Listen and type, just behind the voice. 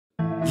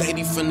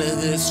Lady from the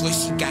hood swear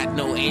she got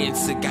no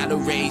answer. Gotta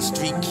raise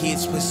 3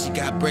 kids but she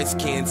got breast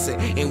cancer.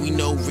 And we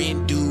know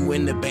rent due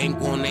and the bank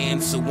won't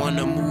answer.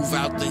 Wanna move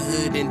out the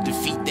hood and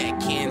defeat that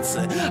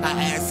cancer. I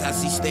asked how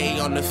she stay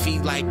on the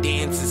feet like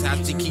dancers,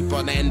 how she keep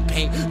all that and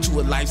paint to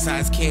a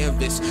life-size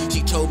canvas.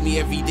 She told me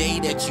every day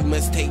that you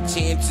must take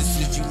chances,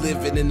 since you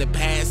living in the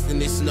past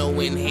and there's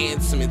no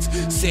enhancements.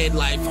 Said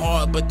life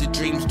hard but the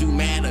dreams do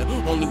matter.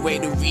 Only way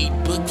to read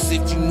books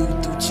if you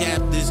move through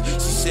chapters.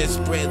 She said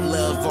spread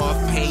love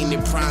off pain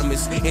and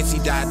promise, and she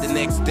died the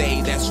next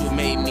day. That's what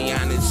made me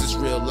honest. It's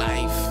real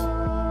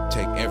life.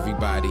 Take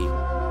everybody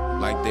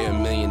like they're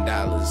 $1 million.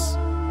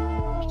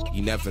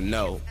 You never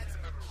know.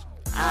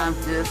 I'm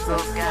just so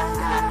sky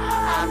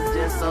high, I'm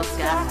just so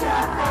sky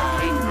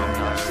high. Ain't no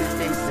more shit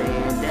they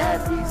saying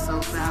that be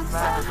so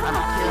southside. I'm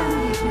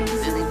killing these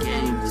niggas in the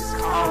game, just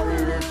call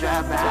it a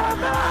drive-by.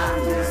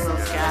 I'm just so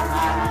sky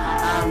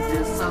high, I'm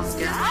just so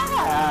sky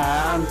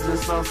high, I'm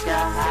just so sky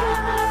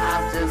high,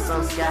 I'm just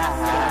so sky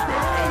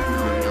high. Ain't no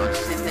more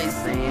shit they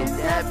saying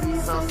that be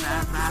so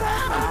southside.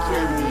 I'm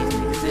killing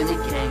these niggas in the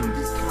game,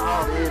 just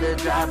call it a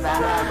drive-by.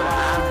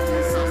 I'm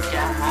just so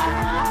sky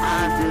high,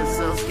 I'm just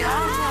so sky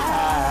high.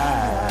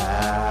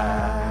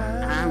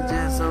 I'm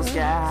just so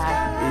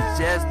sky. It's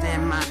just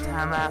in my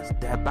time I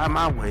step out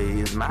my way.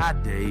 It's my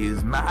day,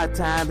 it's my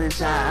time to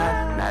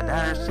shine. Not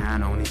that I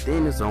shine, only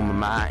thing that's on my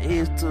mind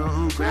is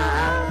to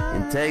grind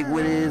and take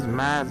what is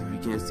mine.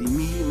 If you can't see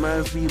me, you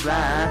must be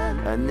blind.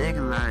 A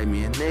nigga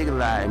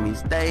like me,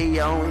 stay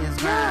on his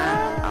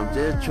grind. I'm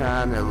just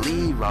trying to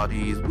leave all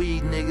these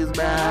weak niggas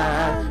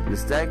behind. The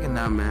second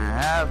I'ma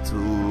have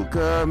to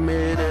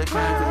commit a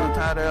crime, cause I'm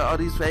tired of all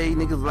these fake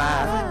niggas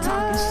lying.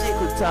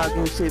 Quit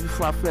talking shit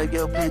before I flag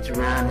your bitch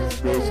around this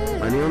bitch.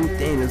 But the only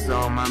thing that's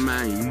on my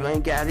mind, you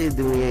ain't got it,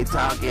 then we ain't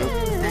talking.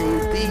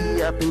 Things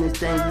be up in this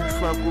thing, you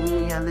fuck with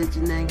me, I let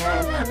you nigga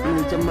hang. I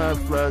let your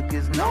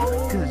motherfuckers know,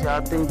 cause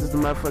y'all think this is a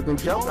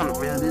motherfucking joke. I'm the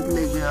realest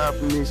nigga up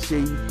in this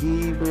shit. You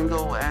even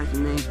go ask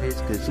me,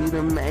 bitch, cause she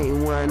the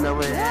main one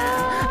over there.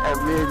 I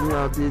really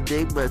want this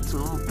dick, but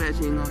too bad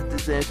she ain't gonna get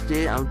this ass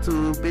shit. I'm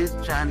too busy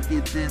trying to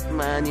get this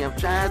money, I'm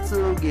trying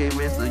to get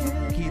rich, so you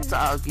can keep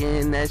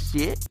talking that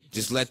shit.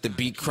 Just let the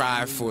beat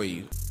cry for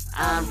you.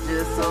 I'm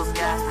just so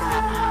sky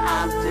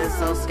high, I'm just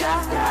so sky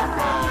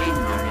high. Ain't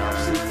no more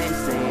shit they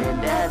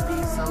saying that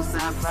be so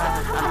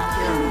southside. I'm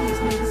killing these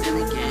niggas in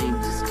the game,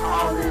 just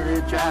call it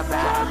a drive-by.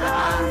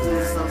 I'm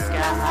just so sky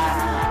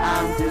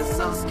high, I'm just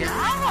so sky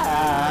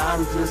high,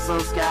 I'm just so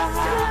sky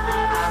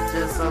high, I'm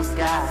just so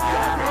sky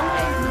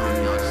high. Ain't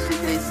no more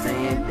shit they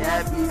saying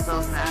that be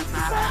so southside.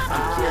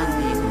 I'm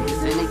killing these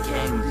niggas in the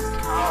game, just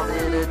call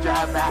it a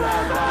drive-by.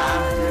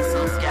 I'm just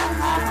so sky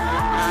high,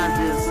 I'm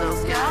just so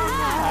sky high.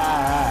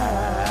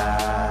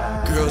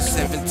 Girl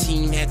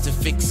 17 had to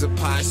fix a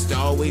posture,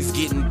 always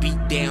getting beat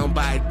down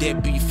by a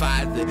deadbeat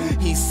father.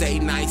 He say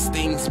nice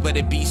things, but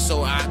it be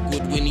so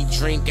awkward when he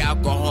drink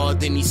alcohol,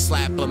 then he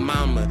slap a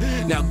mama.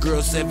 Now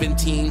girl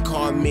 17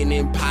 called men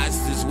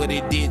imposters. What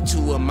it did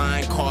to her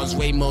mind caused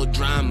way more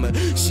drama.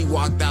 She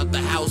walked out the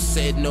house,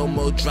 said no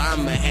more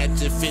drama. Had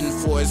to fend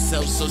for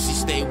herself, so she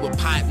stayed with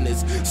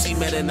partners. She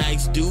met a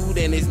nice dude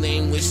and his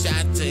name was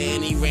Shata,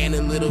 and he ran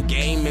a little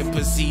game and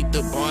proceeded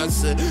to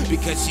boss her.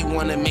 Because she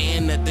want a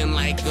man, nothing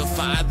like a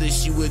father.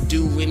 She would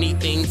do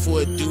anything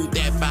for a dude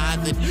that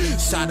bothered.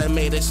 Shada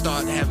made her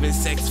start having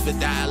sex for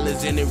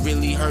dollars, and it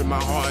really hurt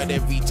my heart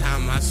every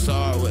time I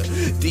saw her.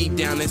 Deep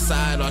down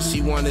inside, all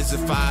she wants is a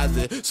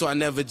father. So I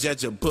never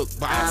judge a book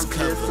by its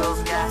cover. I'm just so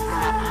sky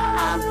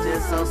high, I'm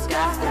just so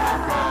sky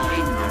high.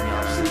 Ain't no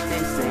more shit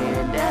they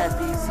saying that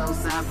be so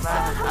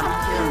southside. I'm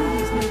killing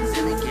these niggas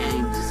in the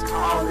game, just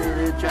call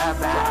it a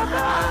drive-by.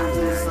 I'm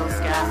just so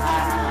sky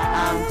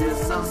high, I'm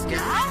just so sky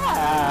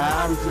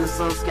high, I'm just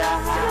so sky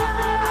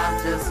high, I'm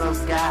just so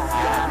sky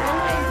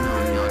high. Ain't no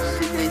more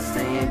shit they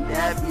saying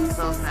that be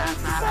so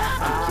southside.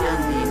 I'm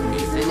killing these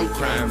niggas in the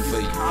game,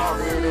 just call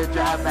it a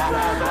drive-by.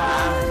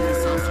 I'm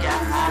just so sky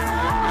high,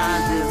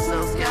 I'm just so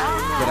sky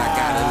high. But I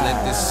gotta let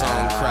this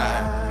song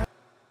cry.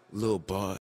 Lil' boy.